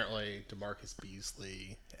apparently DeMarcus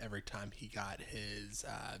Beasley, every time he got his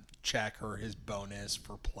check or his bonus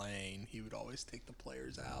for playing, he would always take the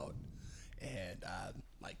players out and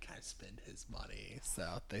like kind of spend his money. So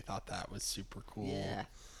they thought that was super cool. Yeah.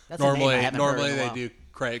 That's a name I haven't heard in normally a they while. do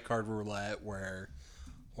credit card roulette where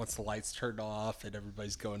once the lights turned off and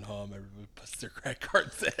everybody's going home, everybody puts their credit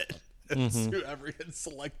cards in. And whoever gets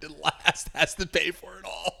selected last has to pay for it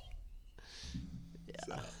all. Yeah.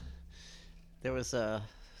 So. There was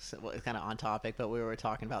kind of on topic, but we were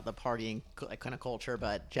talking about the partying kind of culture.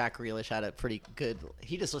 But Jack Grealish had a pretty good.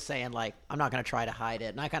 He just was saying like, I'm not going to try to hide it,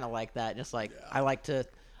 and I kind of like that. Just like I like to.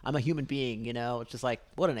 I'm a human being, you know. It's just like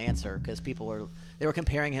what an answer because they were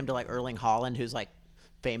comparing him to like Erling Haaland, who's like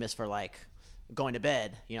famous for like going to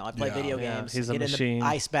bed. You know, I play video games, he's a get machine. in the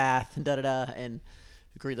ice bath, and and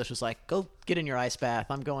Grealish was like, go get in your ice bath.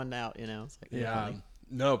 I'm going out. You know, it's like funny.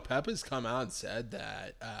 No, Pep has come out and said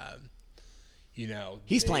that. You know,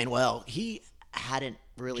 He's playing well. He hadn't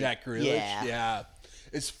really. Jack Grealish, Yeah.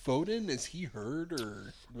 Is Foden? Is he hurt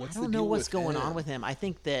or what's I the don't deal know what's with going him? on with him. I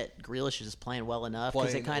think that Grealish is playing well enough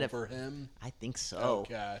because they Playing kind over of. him. I think so.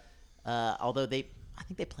 Okay. Although I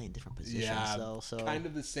think they play in different positions Yeah, though. So kind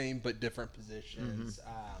of the same but different positions.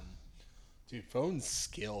 Dude, Foden's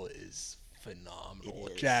skill is phenomenal.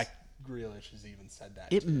 It is. Jack Grealish has even said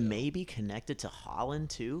that. it too. may be connected to Holland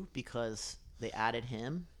too because they added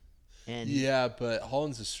him, and Yeah, but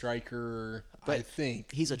Holland's a striker. But I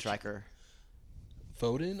think he's a striker.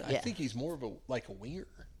 Foden. I Yeah. think he's more of a winger.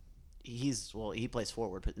 He plays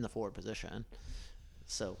forward in the forward position.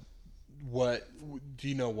 So What do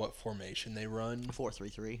you know? What formation they run?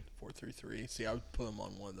 4-3-3. 4-3-3. See, I would put him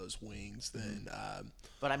on one of those wings. Then,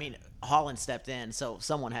 But I mean, Holland stepped in, so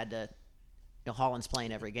someone had to. Holland's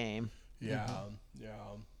playing every game. yeah.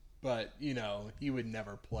 But he would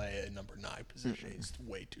never play a number 9 position. He's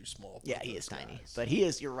way too small. For Yeah, he those is tiny, guys. but he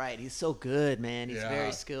is. You're right. He's so good, man. He's Yeah.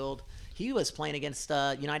 very skilled. He was playing against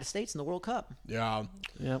United States in the World Cup. Yeah.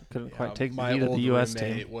 Yep, couldn't quite take the My heat of old the U.S.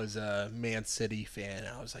 roommate team. was a Man City fan.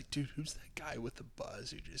 I was like, dude, who's that guy with the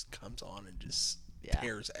buzz who just comes on and just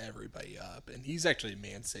tears everybody up? And he's actually a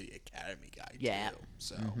Man City Academy guy, Yeah. too.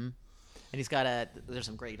 So, And he's got there's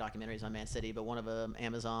some great documentaries on Man City, but one of them,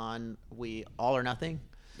 Amazon, All or Nothing.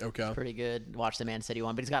 okay. It's pretty good. Watch the Man City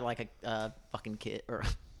one, but he's got like a fucking kid, or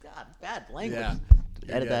God, bad language. Yeah.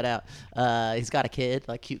 Edit You're that out. He's got a kid,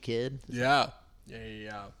 like cute kid. Yeah. I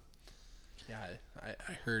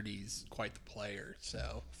heard he's quite the player.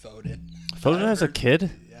 So Foden. Foden has a kid?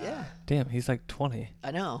 Yeah, Damn, he's like 20.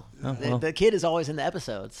 I know. Oh, the, well. the kid is always in the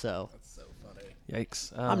episode, so That's so funny.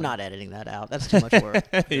 Yikes. I'm not editing that out. That's too much work.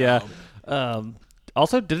 Yeah.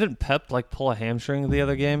 Also, didn't Pep pull a hamstring the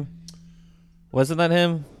other game? Wasn't that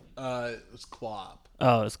him? It was Klopp.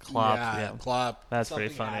 Oh, it was Klopp. Yeah, Yeah. Klopp. That's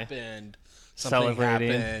pretty Something funny. Happened.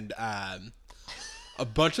 Celebrating. Something happened. A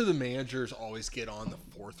bunch of the managers always get on the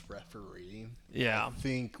 4th referee. Yeah. I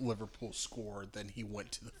think Liverpool scored, then he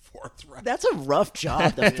went to the 4th referee. That's a rough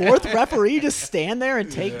job. The 4th referee just stand there and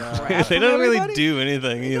take crap. They from don't really everybody? do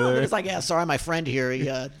anything No, either. it's like, yeah, sorry, my friend here, he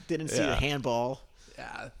didn't see the Yeah. handball.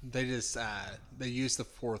 Yeah, they just they use the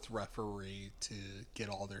 4th referee to get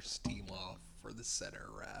all their steam off for the center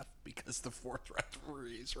ref because the 4th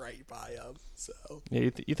referee is right by him. So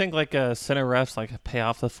Yeah, you think like center refs pay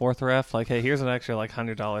off the 4th ref? Like, hey, here's an extra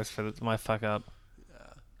 $100 for my fuck up.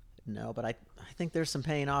 No, but I think there's some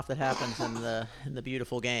paying off that happens in the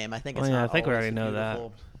beautiful game. I think it's Oh, yeah, not I think we always already know that.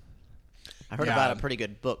 beautiful. I heard Yeah. about a pretty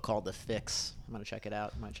good book called The Fix. I'm going to check it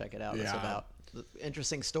out. It's Yeah. about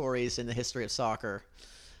interesting stories in the history of soccer.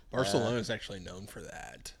 Barcelona is actually known for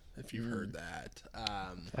that, if you've heard that.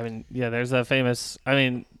 I mean, yeah, there's a famous. I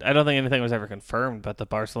mean, I don't think anything was ever confirmed, but the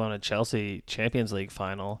Barcelona-Chelsea Champions League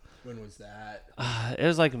final. When was that? It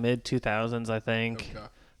was like mid 2000s, I think. Okay.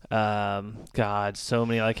 God, so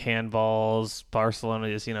many like handballs. Barcelona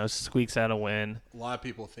just squeaks out a win. A lot of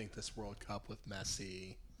people think this World Cup with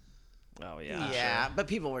Messi. Oh yeah. Yeah, but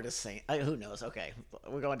people were just saying, who knows? Okay,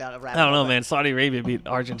 we're going down a rabbit I don't know, hole, man. Saudi Arabia beat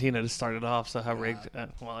Argentina to start it off, so how rigged?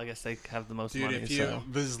 Well, I guess they have the most Dude, money. if you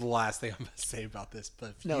this is the last thing I'm gonna say about this,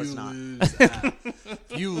 but if No, you it's not. lose,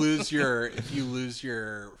 if you lose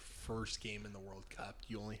your first game in the World Cup,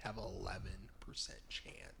 you only have 11%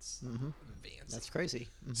 chance of advancing. That's crazy.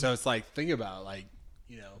 So it's like, think about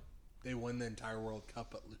they win the entire World Cup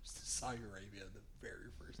but lose to Saudi Arabia the very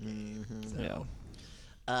first game. So, Yeah.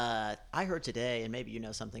 I heard today, and maybe you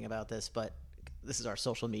know something about this, but this is our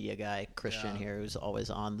social media guy, Christian here, who's always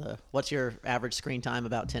on the. What's your average screen time?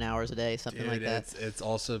 About 10 hours a day, something Dude, like that. it's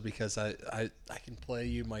also because I can play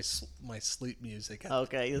you my sleep music.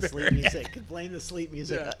 Okay, the sleep music. Blame the sleep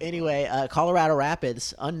music. Yeah. Anyway, Colorado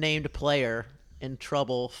Rapids, unnamed player in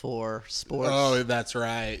trouble for sports. Oh, that's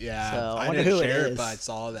right. Yeah, So, I I wonder didn't who it share is. but I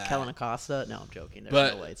saw that. Kellen Acosta? No, I'm joking. There's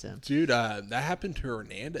But no way it's him. dude, that happened to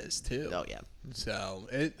Hernandez too. Oh, yeah. So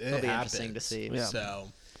it It'll be happens. interesting to see. Yeah.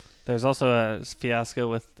 So There's also a fiasco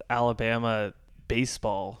with Alabama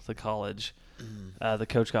baseball, the college. The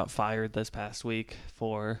coach got fired this past week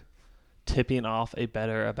for tipping off a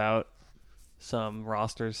bettor about some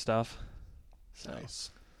roster stuff. So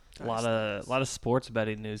nice. a lot of sports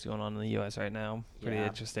betting news going on in the U.S. right now. Pretty Yeah.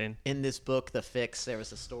 interesting. In this book, The Fix, there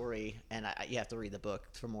was a story, and you have to read the book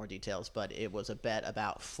for more details, but it was a bet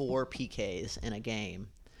about 4 PKs in a game,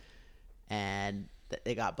 and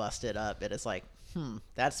they got busted up. And it's like,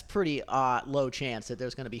 that's pretty low chance that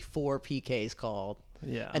there's going to be 4 PKs called.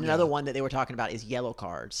 Yeah. And another one that they were talking about is yellow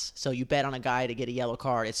cards. So you bet on a guy to get a yellow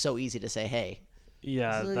card. It's so easy to say, hey,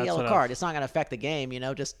 Yeah, this is a that's yellow what card. It's not going to affect the game,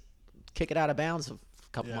 just kick it out of bounds a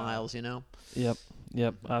couple Yeah. miles,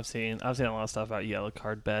 Yep. I've seen a lot of stuff about yellow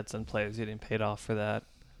card bets and players getting paid off for that.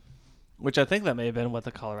 Which I think that may have been what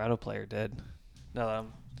the Colorado player did. No,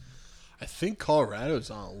 I think Colorado's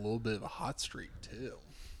on a little bit of a hot streak too.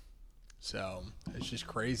 So it's just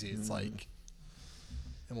crazy. It's like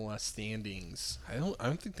MLS standings. I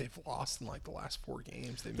don't think they've lost in like the last 4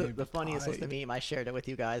 games. They The funniest was the meme. I shared it with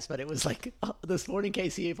you guys, but it was like the Sporting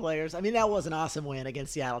KCA players. I mean, that was an awesome win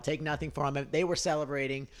against Seattle. Take nothing from them. They were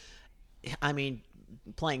celebrating. I mean,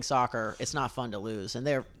 playing soccer, it's not fun to lose, and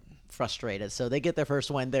they're frustrated. So they get their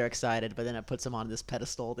first win, they're excited, but then it puts them on this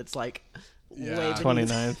pedestal that's like way beneath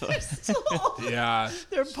 29th. their soul. Yeah.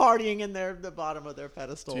 They're partying in the bottom of their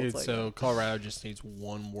pedestal. Dude, It's like, so Colorado just needs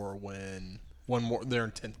one more win. One more, they're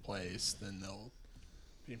in 10th place, then they'll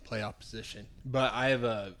be in playoff position. But I have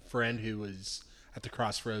a friend who was at the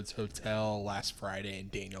Crossroads Hotel last Friday, and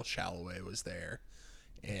Daniel Shalloway was there.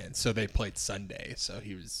 And so they played Sunday, so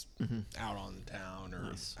he was out on the town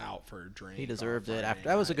or out for a drink. he deserved on it. Friday After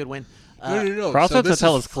that was a night. good win. No. Crossroads this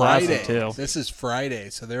Hotel is classic, Friday. too. This is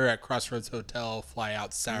Friday, so they're at Crossroads Hotel. Fly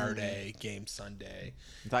out Saturday, game Sunday.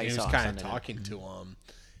 I thought you And he saw was it kind of Sunday night. talking to him,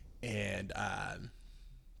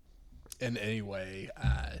 and anyway,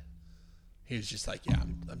 he was just like, "Yeah,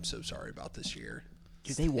 I'm so sorry about this year."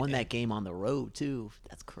 Dude, they won that game on the road too.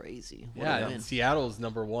 That's crazy. What a Yeah, win. Seattle's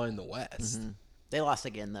number 1 in the West. They lost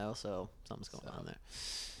again though, so something's going on there.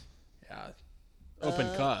 Yeah.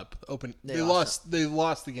 Open Cup. they They lost lost. They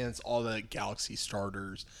lost against all the Galaxy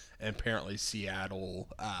starters, and apparently Seattle,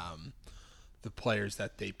 the players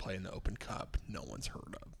that they play in the Open Cup, no one's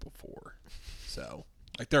heard of before. So,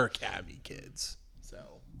 like, they're academy kids.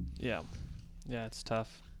 So, Yeah, it's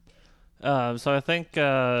tough. So I think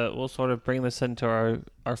we'll sort of bring this into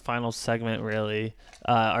our final segment, really.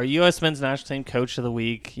 Our U.S. men's national team coach of the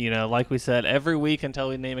week. Like we said, every week until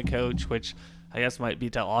we name a coach, which I guess might be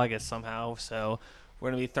till August somehow. So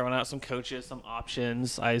we're going to be throwing out some coaches, some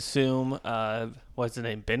options. I assume, what's his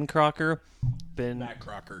name, Ben Crocker? Matt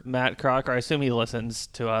Crocker. Matt Crocker. I assume he listens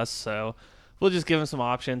to us, so we'll just give him some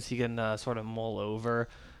options he can sort of mull over.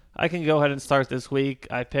 I can go ahead and start this week.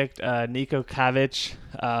 I picked Niko Kavic,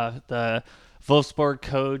 the Wolfsburg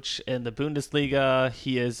coach in the Bundesliga.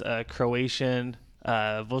 He is a Croatian.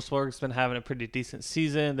 Wolfsburg's been having a pretty decent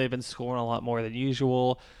season. They've been scoring a lot more than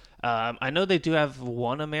usual. I know they do have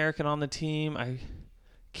one American on the team. I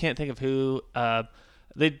can't think of who.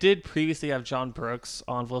 They did previously have John Brooks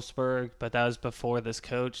on Wolfsburg, but that was before this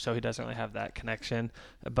coach, so he doesn't really have that connection.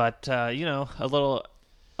 But,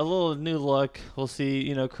 a a little new look. We'll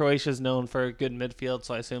see. Croatia's known for a good midfield,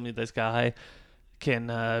 so I assume that this guy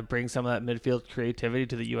can bring some of that midfield creativity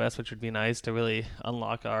to the U.S., which would be nice to really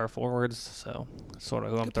unlock our forwards. So, sort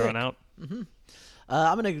of who I'm throwing out. Mm-hmm.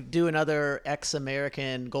 I'm going to do another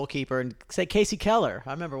ex-American goalkeeper and say Casey Keller.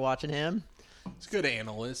 I remember watching him. He's a good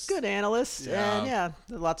analyst. And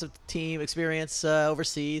lots of team experience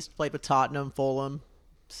overseas. Played with Tottenham, Fulham,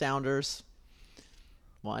 Sounders.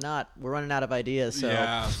 Why not? We're running out of ideas. So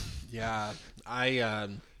Yeah.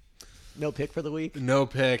 No pick for the week? No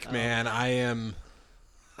pick, man. I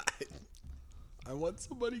want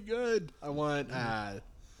somebody good. I want,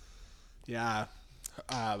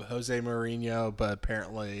 Jose Mourinho, but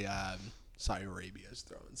apparently Saudi Arabia is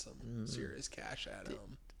throwing some serious cash at him.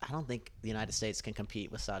 I don't think the United States can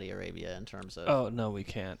compete with Saudi Arabia in terms of... Oh, no, we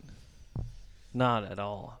can't. Not at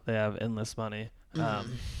all. They have endless money.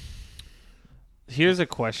 Here's a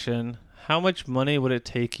question. How much money would it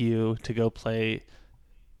take you to go play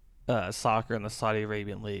soccer in the Saudi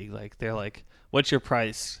Arabian league? Like, they're like, what's your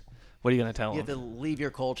price? What are you going to tell them? You have to leave your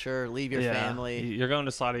culture, leave your family. You're going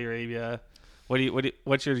to Saudi Arabia.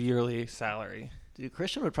 What's your yearly salary? Dude,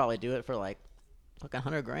 Christian would probably do it for like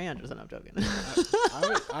 $100,000 or something. I'm joking.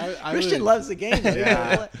 I Christian would, loves the game.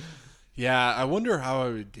 Yeah, I wonder how I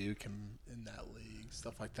would do in that league,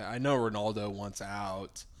 stuff like that. I know Ronaldo wants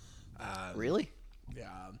out. Really? Yeah,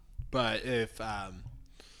 but if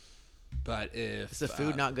Is the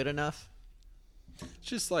food not good enough? it's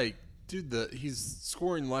just like, dude, he's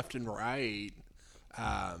scoring left and right.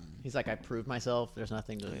 He's like, I proved myself. There's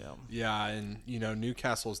nothing to... Yeah, and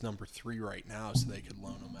Newcastle's number 3 right now, so they could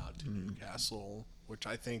loan him out to Newcastle, which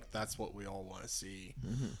I think that's what we all want to see.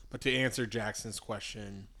 But to answer Jackson's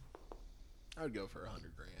question, I would go for $100,000.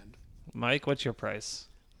 Mike, what's your price?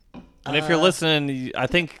 And if you're listening, I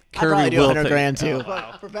think I'd Kirby probably do will $100,000 too. Oh,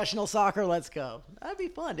 wow. Professional soccer, let's go. That'd be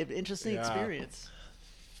fun. Interesting experience.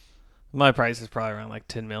 My price is probably around like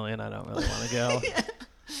 $10 million. I don't really want to go.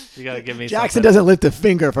 You got to give me Jackson something. doesn't lift a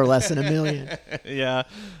finger for less than $1 million. Yeah,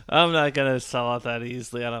 I'm not gonna sell out that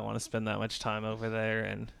easily. I don't want to spend that much time over there,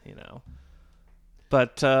 and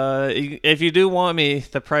But if you do want me,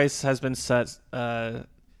 the price has been set.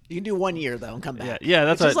 You can do 1 year though and come back. Yeah,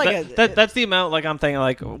 that's It's what, just that's the amount. Like I'm thinking,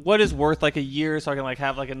 like what is worth like a year, so I can like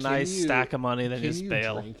have like a nice stack of money, then just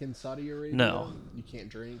bail. Can you drink in Saudi Arabia? No, you can't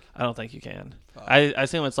drink. I don't think you can. I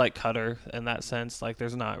assume it's like Qatar in that sense. Like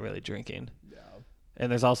there's not really drinking. And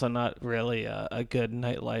there's also not really a good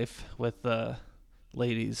nightlife with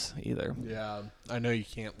ladies either. Yeah, I know you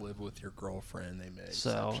can't live with your girlfriend. They may.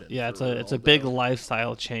 So yeah, it's a big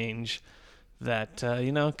lifestyle change that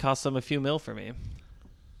costs them a few mil for me.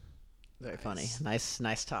 Very funny.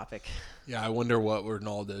 Nice topic. Yeah, I wonder what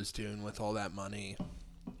Ronaldo's doing with all that money.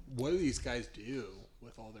 What do these guys do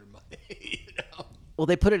with all their money? Well,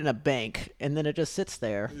 they put it in a bank and then it just sits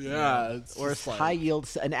there. Yeah, or it's high yield,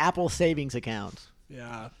 an Apple savings account.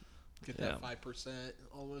 Yeah, get that 5%,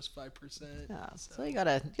 almost 5%. Yeah, so you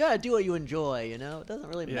gotta do what you enjoy. It doesn't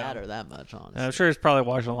really matter that much, honestly. And I'm sure he's probably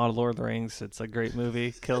watching a lot of Lord of the Rings. It's a great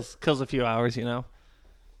movie. Kills a few hours.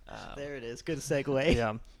 There it is. Good segue.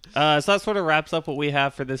 Yeah. So that sort of wraps up what we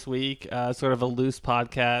have for this week. Sort of a loose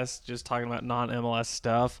podcast, just talking about non-MLS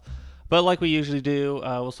stuff. But like we usually do,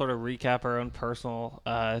 we'll sort of recap our own personal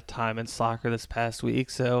time in soccer this past week.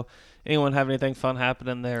 So anyone have anything fun happen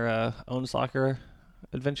in their own soccer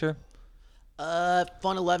adventure? Fun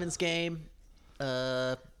 11s game.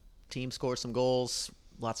 Team scored some goals.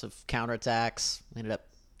 Lots of counterattacks. Ended up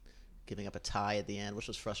giving up a tie at the end, which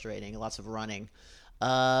was frustrating. Lots of running.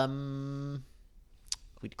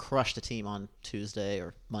 We crushed the team on Tuesday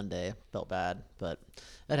or Monday. Felt bad, but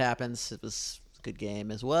it happens. It was a good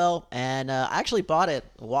game as well. And I actually bought a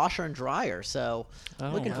washer and dryer, so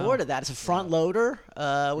looking forward to that. It's a front loader.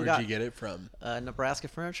 Where'd you get it from? Nebraska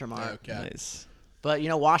Furniture Mart. Okay. Nice. But,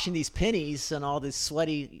 washing these pennies and all this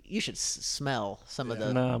sweaty, you should smell some of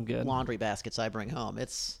the I'm good. laundry baskets I bring home.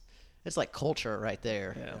 It's like culture right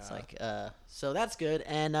there. Yeah. It's like, so that's good.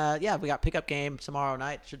 And, we got pickup game tomorrow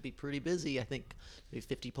night. Should be pretty busy. I think maybe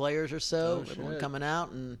 50 players or so. Everyone coming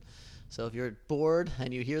out. And so if you're bored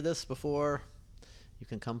and you hear this before, you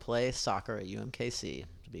can come play soccer at UMKC.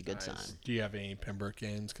 It'll be a good time. Do you have any Pembroke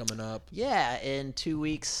games coming up? Yeah, in 2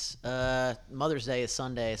 weeks. Mother's Day is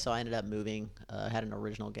Sunday, so I ended up moving. I had an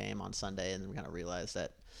original game on Sunday, and we kind of realized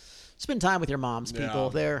that spend time with your moms, people.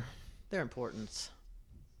 They're important.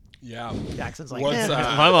 Yeah. Jackson's like,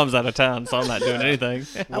 my mom's out of town, so I'm not doing anything.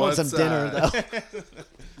 I want some dinner, though.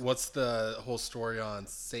 What's the whole story on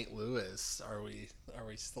St. Louis? Are we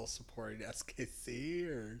still supporting SKC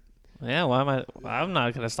or? Yeah, why am I? I'm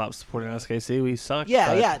not gonna stop supporting SKC. We suck. Yeah,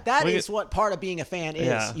 but yeah. That we is what part of being a fan is.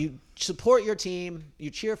 Yeah. You support your team. You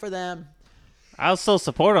cheer for them. I'll still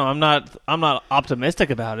support them. I'm not optimistic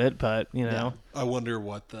about it, but you know. I wonder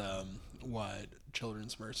what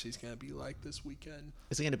Children's Mercy is going to be like this weekend.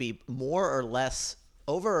 Is it going to be more or less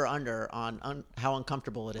over or under on how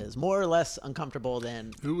uncomfortable it is? More or less uncomfortable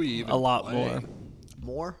than Who we even A lot play?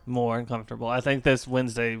 more uncomfortable. I think this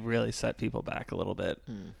Wednesday really set people back a little bit.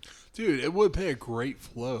 Dude, it would pay a great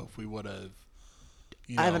flow if we would have.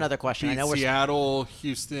 I have another question. I beat know we're Seattle,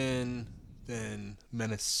 Houston, then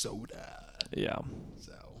Minnesota. Yeah,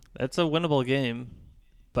 So it's a winnable game,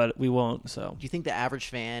 but we won't. So Do you think the average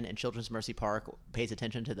fan in Children's Mercy Park pays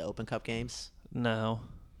attention to the Open Cup games? no.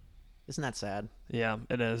 Isn't that sad? Yeah,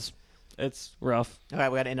 it is. It's rough. All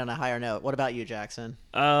right, we got to end on a higher note. What about you, Jackson?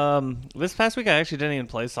 This past week I actually didn't even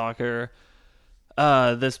play soccer.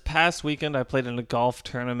 This past weekend I played in a golf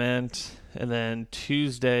tournament, and then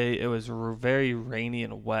Tuesday it was very rainy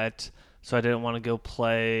and wet, so I didn't want to go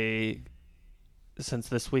play. Since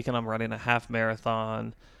this weekend I'm running a half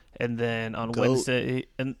marathon, and then on Wednesday,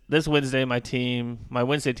 and this Wednesday my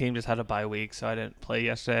Wednesday team just had a bye week, so I didn't play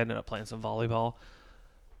yesterday. I ended up playing some volleyball,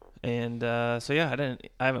 and so yeah,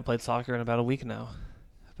 I haven't played soccer in about a week now,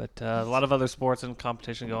 but a lot of other sports and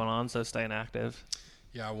competition going on, so staying active.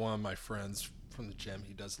 yeah, one of my friends from the gym,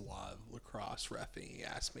 he does a lot of lacrosse reffing. He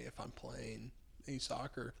asked me if I'm playing any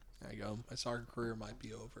soccer. I go, my soccer career might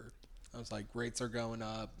be over. I was like, rates are going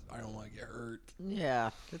up. I don't want to get hurt. Yeah,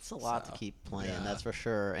 it's a lot to keep playing, yeah. that's for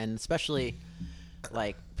sure. And especially,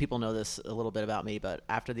 like, people know this a little bit about me, but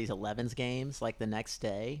after these 11s games, like, the next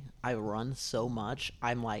day, I run so much,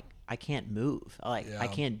 I'm like, I can't move. I Yeah.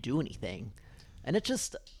 can't do anything. And it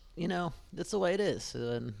just, it's the way it is.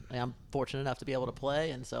 And I'm fortunate enough to be able to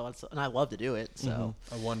play, and I love to do it. So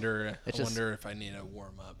I wonder just- if I need to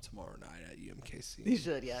warm up tomorrow night at UMKC. you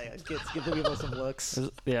should, give the people some looks.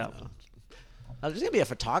 Yeah. There's going to be a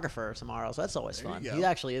photographer tomorrow, so that's always There you fun. go. He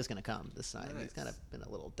actually is going to come this night. Nice. It's kind of been a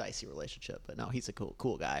little dicey relationship, but no, he's a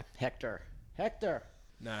cool guy. Hector.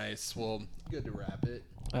 Nice. Well, good to wrap it.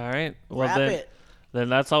 All right. Well, Wrap it. Then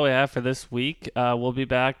that's all we have for this week. We'll be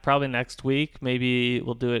back probably next week. Maybe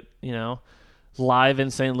we'll do it, live in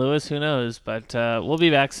St. Louis. Who knows? But we'll be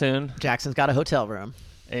back soon. Jackson's got a hotel room.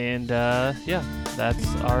 And yeah, that's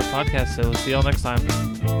our podcast. So we'll see y'all next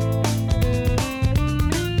time.